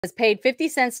Has paid 50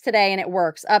 cents today and it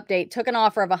works. Update. Took an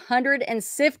offer of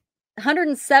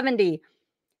 170.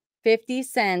 50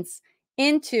 cents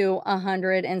into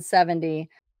 170.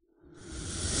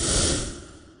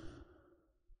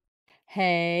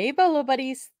 Hey, Bolo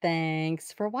buddies.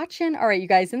 Thanks for watching. All right, you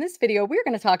guys, in this video, we're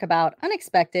going to talk about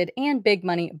unexpected and big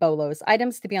money bolos,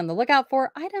 items to be on the lookout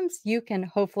for, items you can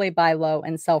hopefully buy low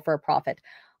and sell for a profit.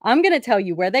 I'm going to tell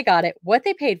you where they got it, what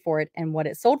they paid for it, and what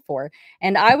it sold for.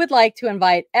 And I would like to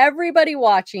invite everybody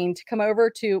watching to come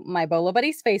over to my Bolo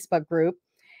Buddies Facebook group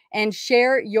and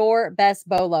share your best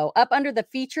bolo. Up under the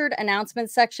featured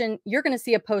announcements section, you're going to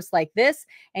see a post like this,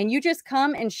 and you just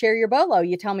come and share your bolo.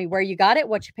 You tell me where you got it,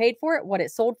 what you paid for it, what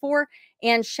it sold for,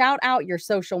 and shout out your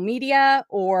social media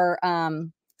or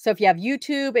so if you have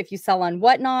YouTube, if you sell on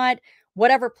Whatnot,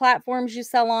 whatever platforms you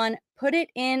sell on, put it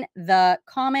in the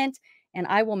comment and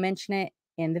I will mention it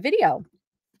in the video.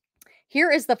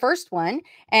 Here is the first one,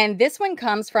 and this one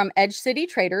comes from Edge City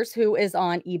Traders, who is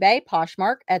on eBay,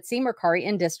 Poshmark, Etsy, Mercari,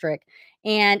 and District.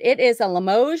 And it is a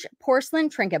Limoges porcelain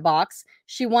trinket box.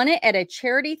 She won it at a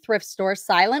charity thrift store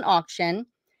silent auction.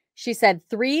 She said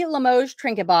 3 Limoges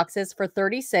trinket boxes for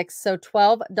 $36, so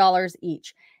 $12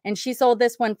 each. And she sold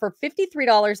this one for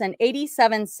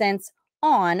 $53.87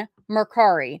 on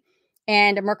Mercari.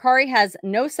 And Mercari has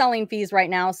no selling fees right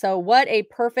now, so what a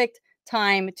perfect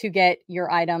time to get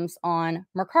your items on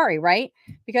Mercari, right?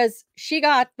 Because she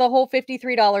got the whole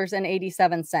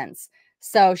 $53.87.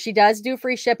 So she does do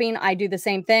free shipping. I do the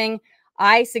same thing.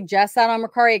 I suggest that on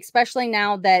Mercari, especially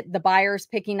now that the buyer's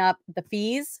picking up the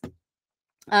fees.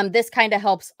 This kind of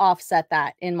helps offset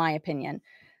that, in my opinion.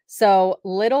 So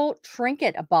little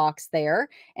trinket box there.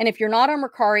 And if you're not on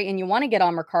Mercari and you want to get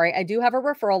on Mercari, I do have a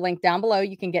referral link down below.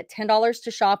 You can get $10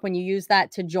 to shop when you use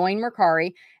that to join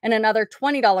Mercari and another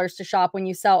 $20 to shop when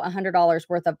you sell $100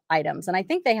 worth of items. And I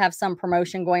think they have some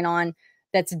promotion going on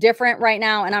that's different right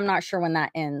now. And I'm not sure when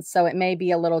that ends. So it may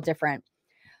be a little different.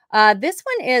 This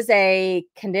one is a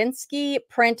Kandinsky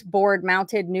print board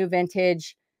mounted new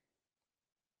vintage.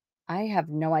 I have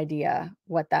no idea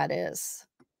what that is.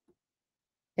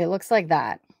 It looks like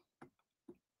that.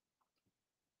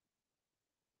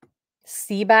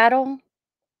 Sea battle?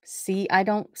 I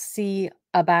don't see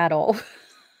a battle.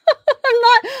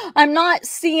 I'm not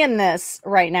seeing this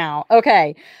right now.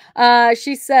 Okay.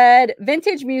 She said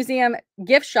vintage museum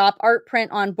gift shop art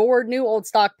print on board, new old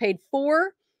stock, paid $4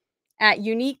 at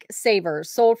Unique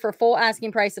Savers, sold for full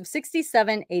asking price of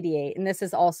 $67.88. And this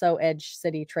is also Edge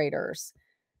City Traders.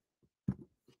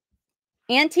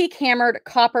 Antique hammered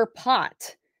copper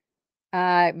pot.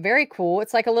 Very cool.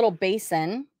 It's like a little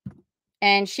basin.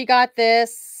 And she got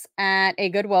this at a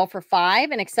Goodwill for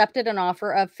 $5 and accepted an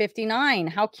offer of $59.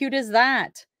 How cute is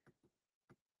that?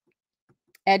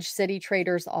 Edge City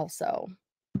Traders also.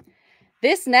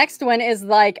 This next one is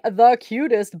like the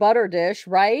cutest butter dish,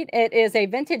 right? It is a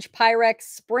vintage Pyrex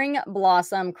Spring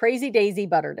Blossom Crazy Daisy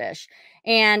butter dish.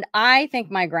 And I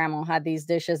think my grandma had these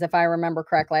dishes, if I remember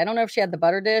correctly. I don't know if she had the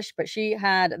butter dish, but she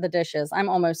had the dishes. I'm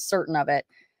almost certain of it.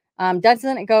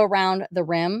 Doesn't it go around the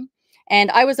rim? And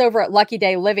I was over at Lucky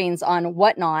Day Livings on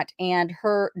Whatnot, and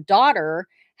her daughter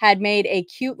had made a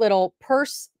cute little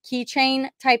purse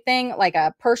keychain type thing, like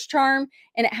a purse charm,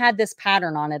 and it had this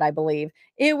pattern on it, I believe.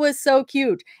 It was so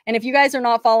cute. And if you guys are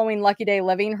not following Lucky Day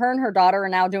Living, her and her daughter are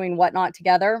now doing Whatnot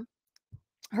together.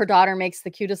 Her daughter makes the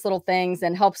cutest little things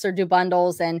and helps her do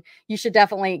bundles, and you should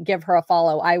definitely give her a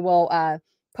follow. I will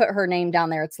put her name down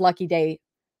there. It's Lucky Day.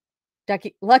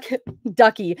 Ducky.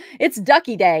 It's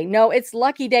Ducky Day. No, it's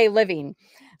Lucky Day Living.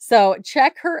 So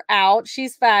check her out.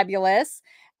 She's fabulous.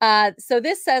 So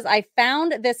this says, I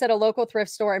found this at a local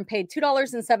thrift store and paid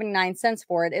 $2.79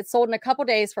 for it. It sold in a couple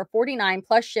days for $49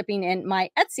 plus shipping in my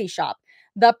Etsy shop.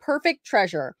 The Perfect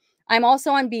Treasure. I'm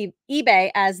also on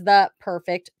eBay as The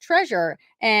Perfect Treasure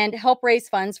and help raise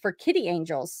funds for Kitty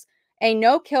Angels, a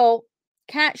no-kill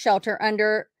cat shelter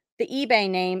under the eBay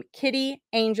name Kitty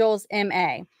Angels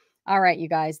MA. All right, you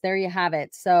guys, there you have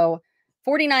it. So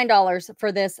 $49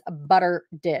 for this butter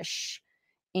dish.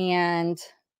 And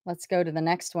let's go to the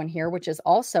next one here, which is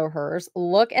also hers.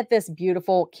 Look at this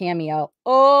beautiful cameo.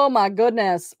 Oh my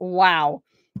goodness. Wow.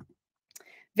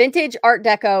 Vintage Art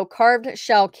Deco carved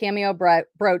shell cameo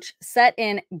brooch set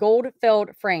in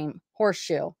gold-filled frame.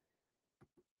 Horseshoe.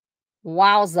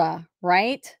 Wowza,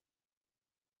 right?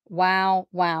 Wow,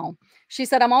 wow. She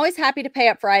said, I'm always happy to pay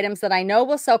up for items that I know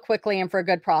will sell quickly and for a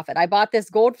good profit. I bought this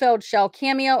gold-filled shell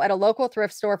cameo at a local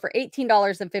thrift store for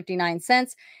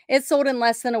 $18.59. It sold in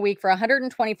less than a week for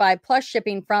 $125 plus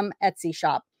shipping from Etsy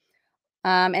shop.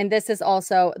 And this is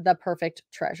also The Perfect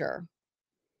Treasure.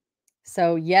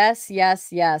 So yes, yes,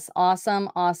 yes. Awesome,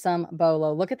 awesome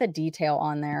Bolo. Look at the detail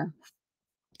on there.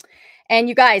 And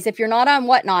you guys, if you're not on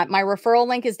Whatnot, my referral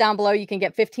link is down below. You can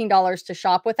get $15 to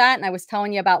shop with that. And I was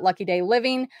telling you about Lucky Day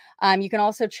Living. You can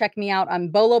also check me out on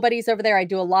Bolo Buddies over there. I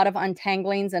do a lot of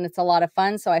untanglings and it's a lot of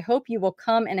fun. So I hope you will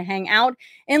come and hang out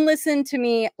and listen to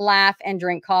me laugh and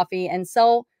drink coffee and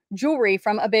sell jewelry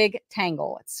from a big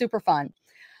tangle. It's super fun.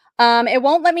 It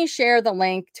won't let me share the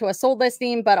link to a sold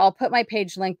listing, but I'll put my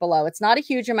page link below. It's not a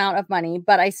huge amount of money,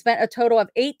 but I spent a total of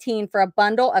 18 for a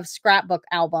bundle of scrapbook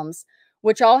albums,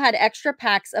 which all had extra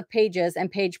packs of pages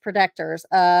and page protectors,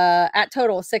 at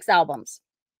total 6 albums.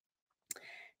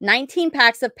 19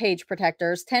 packs of page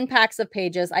protectors, 10 packs of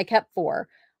pages. I kept 4.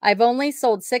 I've only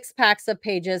sold 6 packs of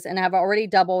pages and have already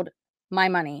doubled my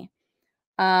money.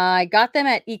 I got them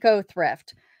at Eco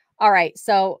Thrift. All right,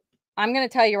 so I'm going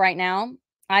to tell you right now,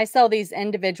 I sell these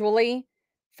individually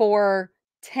for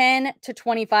 $10 to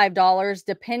 $25,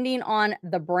 depending on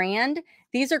the brand.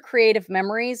 These are Creative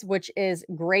Memories, which is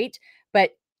great,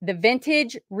 but the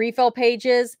vintage refill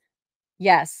pages,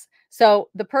 yes. So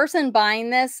the person buying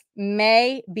this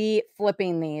may be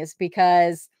flipping these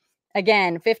because,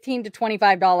 again, $15 to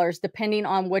 $25, depending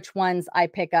on which ones I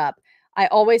pick up. I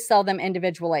always sell them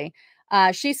individually.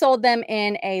 She sold them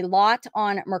in a lot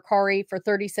on Mercari for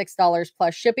 $36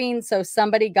 plus shipping. So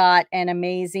somebody got an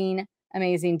amazing,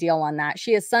 amazing deal on that.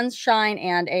 She has sunshine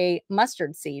and a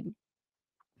mustard seed.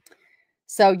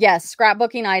 So yes,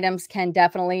 scrapbooking items can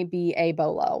definitely be a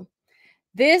Bolo.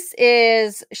 This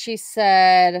is, she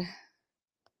said,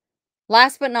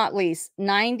 last but not least,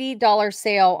 $90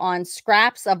 sale on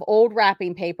scraps of old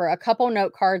wrapping paper, a couple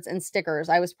note cards and stickers.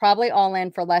 I was probably all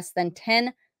in for less than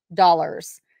 $10.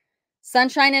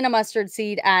 Sunshine and a mustard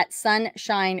seed at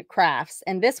Sunshine Crafts.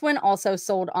 And this one also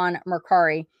sold on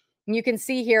Mercari. And you can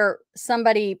see here,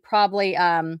 somebody probably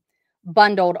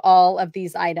bundled all of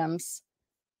these items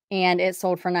and it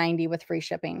sold for $90 with free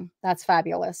shipping. That's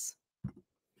fabulous.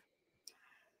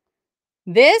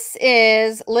 This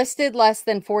is listed less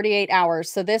than 48 hours.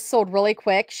 So this sold really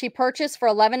quick. She purchased for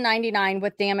 $11.99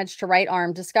 with damage to right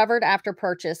arm, discovered after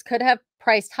purchase. Could have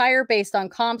priced higher based on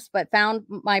comps, but found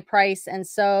my price, and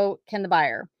so can the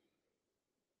buyer.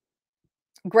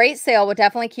 Great sale. Would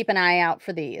definitely keep an eye out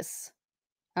for these.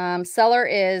 Seller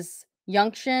is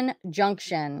Junction.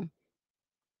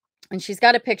 And she's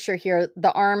got a picture here.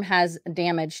 The arm has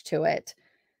damage to it.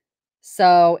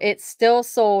 So it's still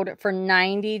sold for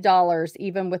 $90,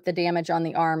 even with the damage on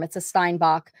the arm. It's a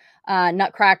Steinbach,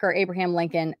 Nutcracker, Abraham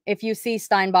Lincoln. If you see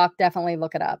Steinbach, definitely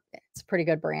look it up. It's a pretty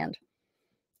good brand.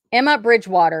 Emma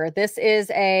Bridgewater. This is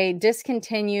a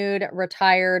discontinued,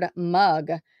 retired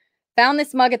mug. Found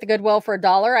this mug at the Goodwill for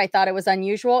 $1. I thought it was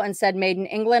unusual and said made in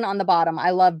England on the bottom. I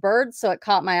love birds, so it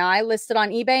caught my eye. Listed on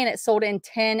eBay, and it sold in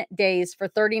 10 days for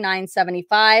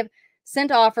 $39.75.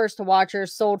 Sent offers to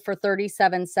watchers, sold for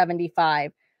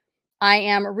 $37.75. I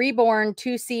am Reborn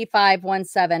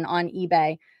 2C517 on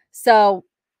eBay. So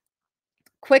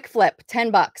quick flip,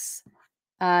 $10.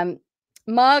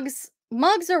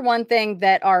 Mugs are one thing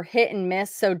that are hit and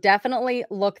miss, so definitely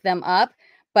look them up.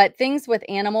 But things with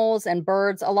animals and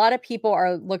birds, a lot of people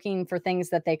are looking for things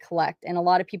that they collect, and a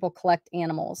lot of people collect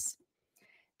animals.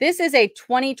 This is a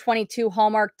 2022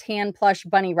 Hallmark tan plush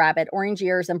bunny rabbit, orange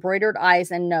ears, embroidered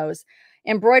eyes and nose.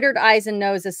 Embroidered eyes and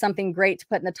nose is something great to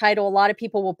put in the title. A lot of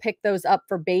people will pick those up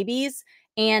for babies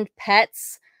and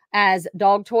pets as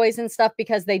dog toys and stuff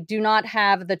because they do not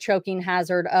have the choking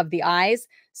hazard of the eyes.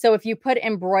 So if you put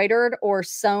embroidered or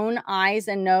sewn eyes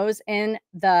and nose in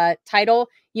the title,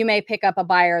 you may pick up a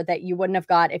buyer that you wouldn't have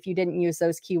got if you didn't use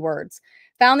those keywords.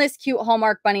 Found this cute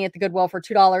Hallmark bunny at the Goodwill for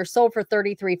 $2, sold for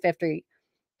 $33.50.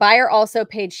 Buyer also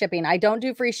paid shipping. I don't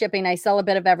do free shipping. I sell a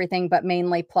bit of everything, but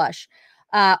mainly plush.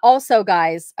 Also,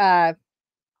 guys,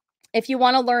 if you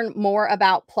want to learn more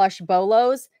about plush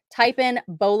bolos, type in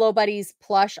Bolo Buddies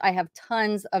plush. I have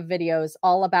tons of videos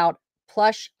all about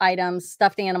plush items,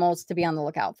 stuffed animals to be on the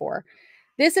lookout for.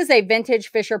 This is a vintage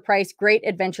Fisher-Price Great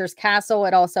Adventures Castle.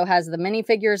 It also has the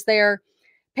minifigures there.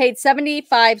 Paid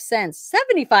 75 cents.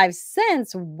 75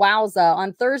 cents. Wowza.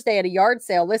 On Thursday at a yard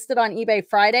sale. Listed on eBay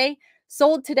Friday.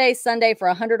 Sold today, Sunday,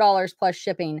 for $100 plus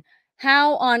shipping.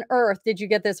 How on earth did you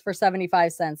get this for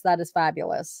 75 cents? That is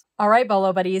fabulous. All right,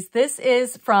 Bolo Buddies. This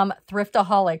is from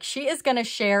Thriftaholic. She is going to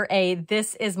share a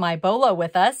This Is My Bolo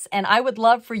with us. And I would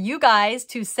love for you guys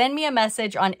to send me a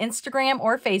message on Instagram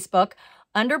or Facebook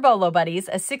under Bolo Buddies,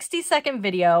 a 60-second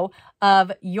video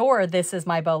of your This Is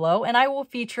My Bolo, and I will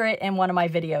feature it in one of my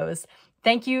videos.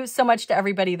 Thank you so much to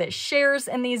everybody that shares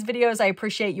in these videos. I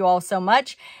appreciate you all so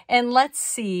much. And let's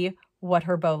see what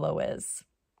her Bolo is.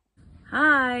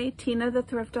 Hi, Tina the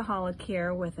Thriftaholic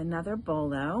here with another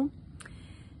Bolo.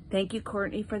 Thank you,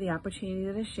 Courtney, for the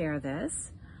opportunity to share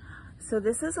this. So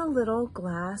this is a little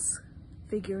glass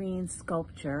figurine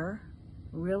sculpture.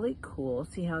 Really cool.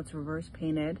 See how it's reverse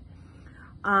painted.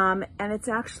 And it's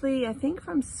actually, I think,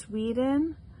 from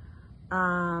Sweden.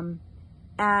 And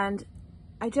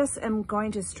I just am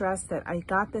going to stress that I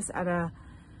got this at a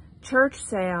church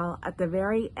sale at the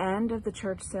very end of the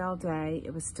church sale day.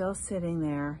 It was still sitting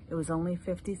there. It was only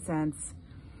 50 cents.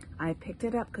 I picked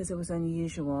it up because it was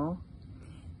unusual.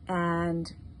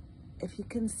 And if you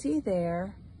can see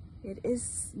there, it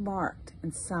is marked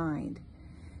and signed.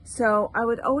 So I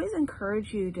would always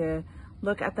encourage you to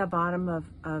look at the bottom of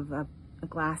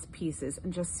glass pieces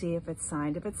and just see if it's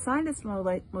signed. If it's signed, it's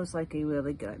most likely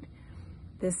really good.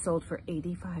 This sold for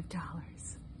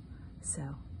 $85. So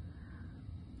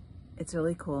it's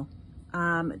really cool.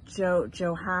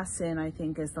 Johansson, I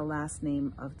think, is the last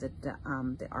name of the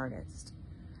artist.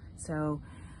 So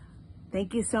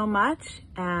thank you so much.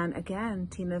 And again,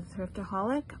 Tina the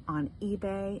Thriftaholic on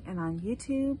eBay and on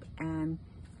YouTube. And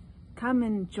come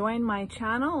and join my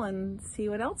channel and see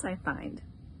what else I find.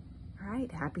 All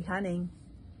right, happy hunting.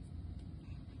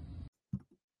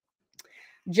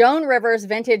 Joan Rivers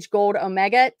Vintage Gold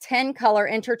Omega 10 color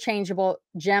interchangeable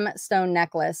gemstone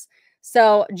necklace.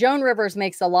 So Joan Rivers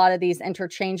makes a lot of these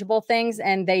interchangeable things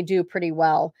and they do pretty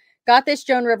well. Got this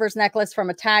Joan Rivers necklace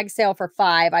from a tag sale for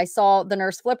 $5. I saw the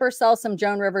Nurse Flipper sell some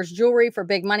Joan Rivers jewelry for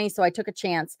big money, so I took a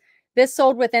chance. This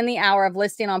sold within the hour of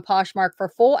listing on Poshmark for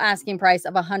full asking price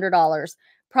of $100.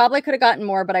 Probably could have gotten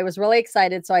more, but I was really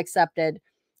excited, so I accepted.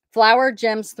 Flower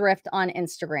Gems Thrift on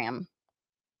Instagram.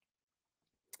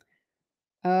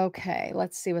 Okay,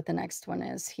 let's see what the next one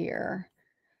is here.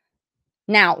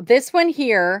 Now, this one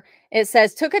here, it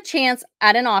says, took a chance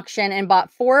at an auction and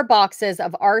bought 4 boxes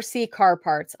of RC car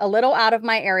parts. A little out of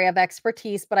my area of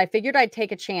expertise, but I figured I'd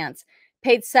take a chance.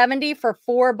 Paid $70 for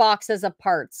 4 boxes of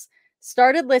parts.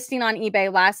 Started listing on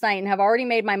eBay last night and have already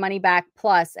made my money back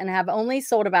plus and have only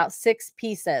sold about 6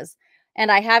 pieces. And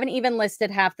I haven't even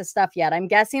listed half the stuff yet. I'm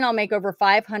guessing I'll make over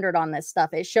 500 on this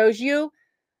stuff. It shows you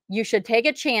should take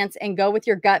a chance and go with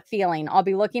your gut feeling. I'll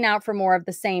be looking out for more of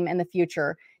the same in the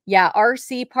future. Yeah,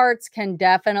 RC parts can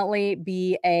definitely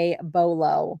be a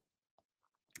bolo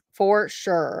for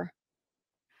sure.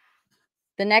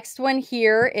 The next one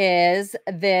here is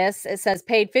this. It says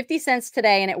paid 50 cents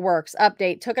today and it works.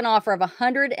 Update. Took an offer of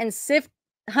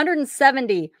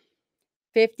 170,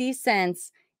 50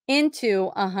 cents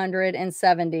into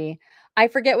 170. I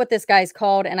forget what this guy's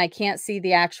called and I can't see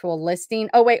the actual listing.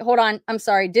 Oh, wait, hold on. I'm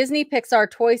sorry. Disney Pixar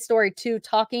Toy Story 2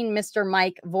 Talking Mr.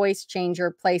 Mike Voice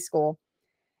Changer Play School.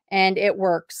 And it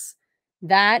works.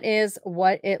 That is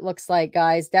what it looks like,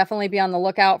 guys. Definitely be on the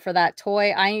lookout for that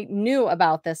toy. I knew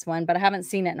about this one, but I haven't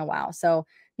seen it in a while. So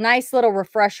nice little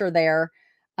refresher there.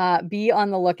 Be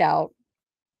on the lookout.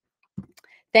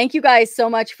 Thank you guys so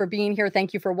much for being here.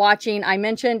 Thank you for watching. I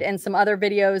mentioned in some other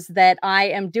videos that I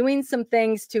am doing some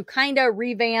things to kind of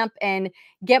revamp and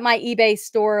get my eBay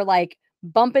store like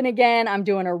bumping again. I'm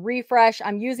doing a refresh.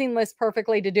 I'm using List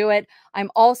Perfectly to do it. I'm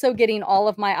also getting all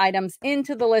of my items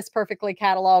into the List Perfectly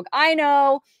catalog. I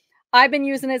know I've been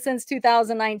using it since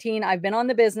 2019. I've been on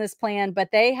the business plan, but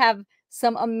they have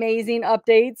some amazing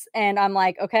updates. And I'm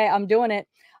like, okay, I'm doing it.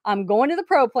 I'm going to the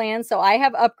Pro plan. So I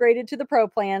have upgraded to the Pro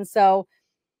plan. So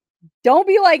don't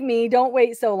be like me. Don't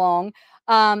wait so long.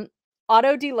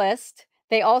 Auto delist.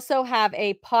 They also have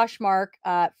a Poshmark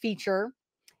feature.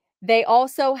 They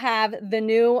also have the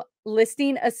new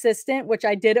listing assistant, which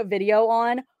I did a video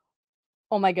on.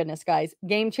 Oh my goodness, guys.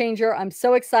 Game changer. I'm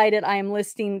so excited. I am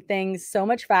listing things so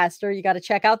much faster. You got to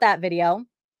check out that video.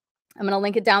 I'm going to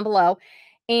link it down below.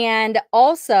 And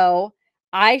also,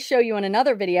 I show you in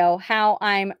another video how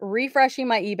I'm refreshing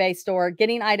my eBay store,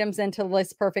 getting items into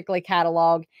List Perfectly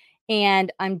catalog,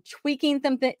 and I'm tweaking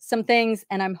some things,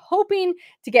 and I'm hoping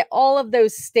to get all of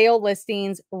those stale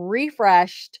listings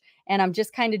refreshed. And I'm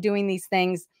just kind of doing these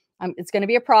things. It's going to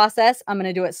be a process. I'm going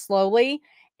to do it slowly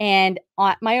and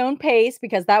at my own pace,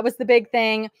 because that was the big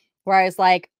thing where I was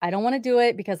like, I don't want to do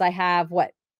it because I have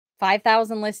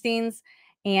 5,000 listings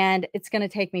and it's going to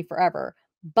take me forever.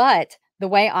 But the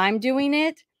way I'm doing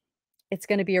it, it's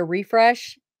going to be a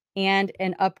refresh and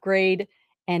an upgrade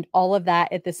and all of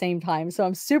that at the same time. So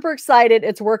I'm super excited.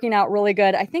 It's working out really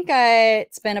good. I think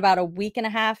it's been about a week and a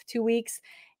half, 2 weeks,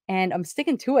 and I'm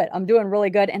sticking to it. I'm doing really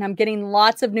good. And I'm getting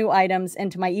lots of new items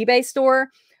into my eBay store,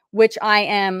 which I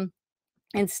am,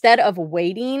 instead of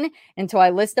waiting until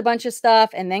I list a bunch of stuff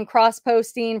and then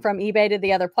cross-posting from eBay to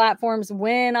the other platforms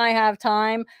when I have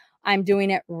time, I'm doing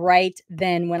it right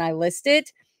then when I list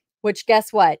it, which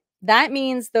guess what? That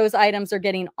means those items are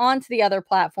getting onto the other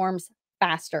platforms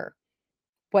faster.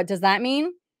 What does that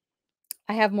mean?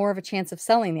 I have more of a chance of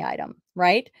selling the item,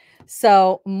 right?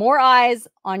 So more eyes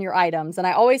on your items. And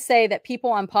I always say that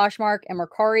people on Poshmark and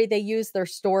Mercari, they use their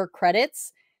store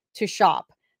credits to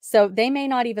shop. So they may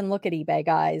not even look at eBay,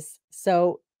 guys.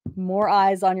 So more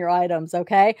eyes on your items,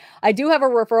 okay? I do have a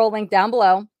referral link down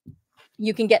below.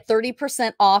 You can get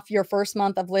 30% off your first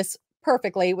month of lists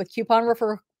perfectly with coupon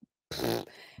referral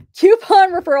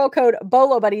code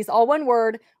bolobuddies, all one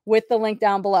word, with the link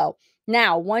down below.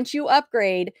 Now, once you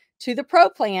upgrade to the Pro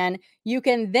plan, you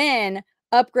can then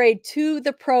upgrade to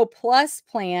the Pro Plus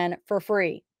plan for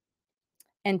free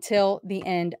until the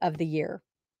end of the year.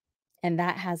 And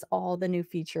that has all the new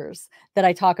features that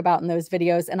I talk about in those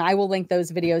videos. And I will link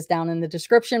those videos down in the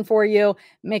description for you,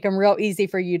 make them real easy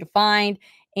for you to find.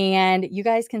 And you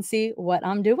guys can see what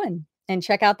I'm doing. And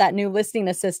check out that new listing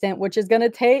assistant, which is going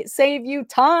to save you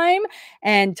time.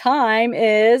 And time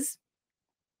is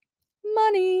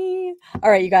money. All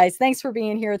right, you guys, thanks for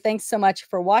being here. Thanks so much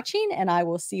for watching. And I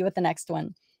will see you at the next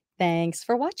one. Thanks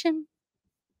for watching.